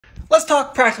Let's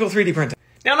talk practical 3D printing.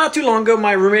 Now, not too long ago,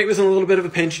 my roommate was in a little bit of a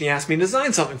pinch and he asked me to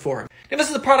design something for him. Now, this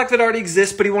is a product that already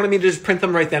exists, but he wanted me to just print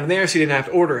them right then and there so he didn't have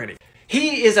to order any.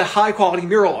 He is a high-quality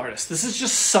mural artist. This is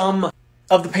just some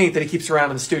of the paint that he keeps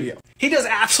around in the studio. He does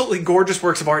absolutely gorgeous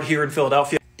works of art here in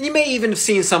Philadelphia, and you may even have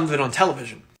seen some of it on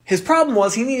television. His problem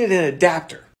was he needed an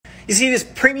adapter. You see, this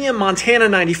premium Montana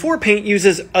 94 paint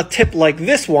uses a tip like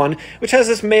this one, which has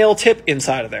this male tip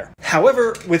inside of there.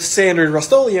 However, with standard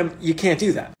Rustoleum, you can't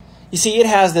do that. You see, it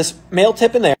has this male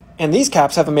tip in there, and these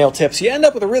caps have a male tip, so you end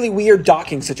up with a really weird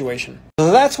docking situation.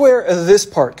 So that's where this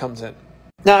part comes in.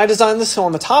 Now, I designed this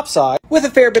on the top side. With a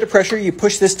fair bit of pressure, you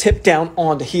push this tip down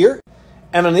onto here,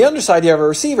 and on the underside, you have a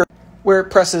receiver where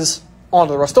it presses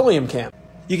onto the Rustoleum can.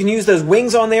 You can use those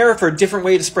wings on there for a different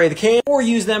way to spray the can, or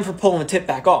use them for pulling the tip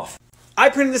back off. I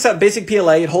printed this out of basic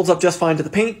PLA. It holds up just fine to the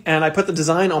paint, and I put the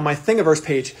design on my Thingiverse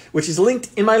page, which is linked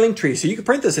in my link tree, so you can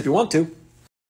print this if you want to.